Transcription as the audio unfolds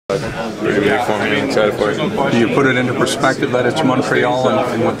Pretty big for me. I'm excited for it. Do you put it into perspective that it's Montreal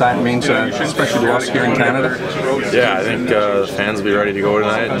and what that means, especially to us here in Canada? Yeah, I think the fans will be ready to go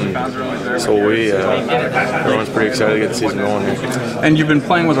tonight, and so will we. Everyone's pretty excited to get the season going here. And you've been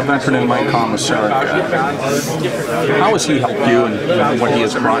playing with a veteran in Mike Commissar. How has he helped you and what he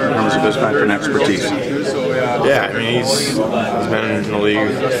has brought in terms of his veteran expertise? Yeah, I mean he's been in the league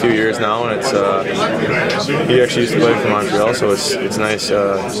a few years now, and it's he actually used to play for Montreal, so it's nice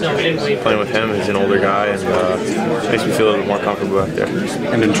playing with him. He's an older guy, and makes me feel a little more comfortable back there.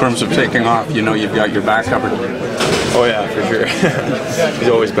 And in terms of taking off, you know you've got your back covered. Oh yeah, for sure. He's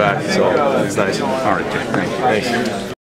always back, so it's nice. All right, thanks.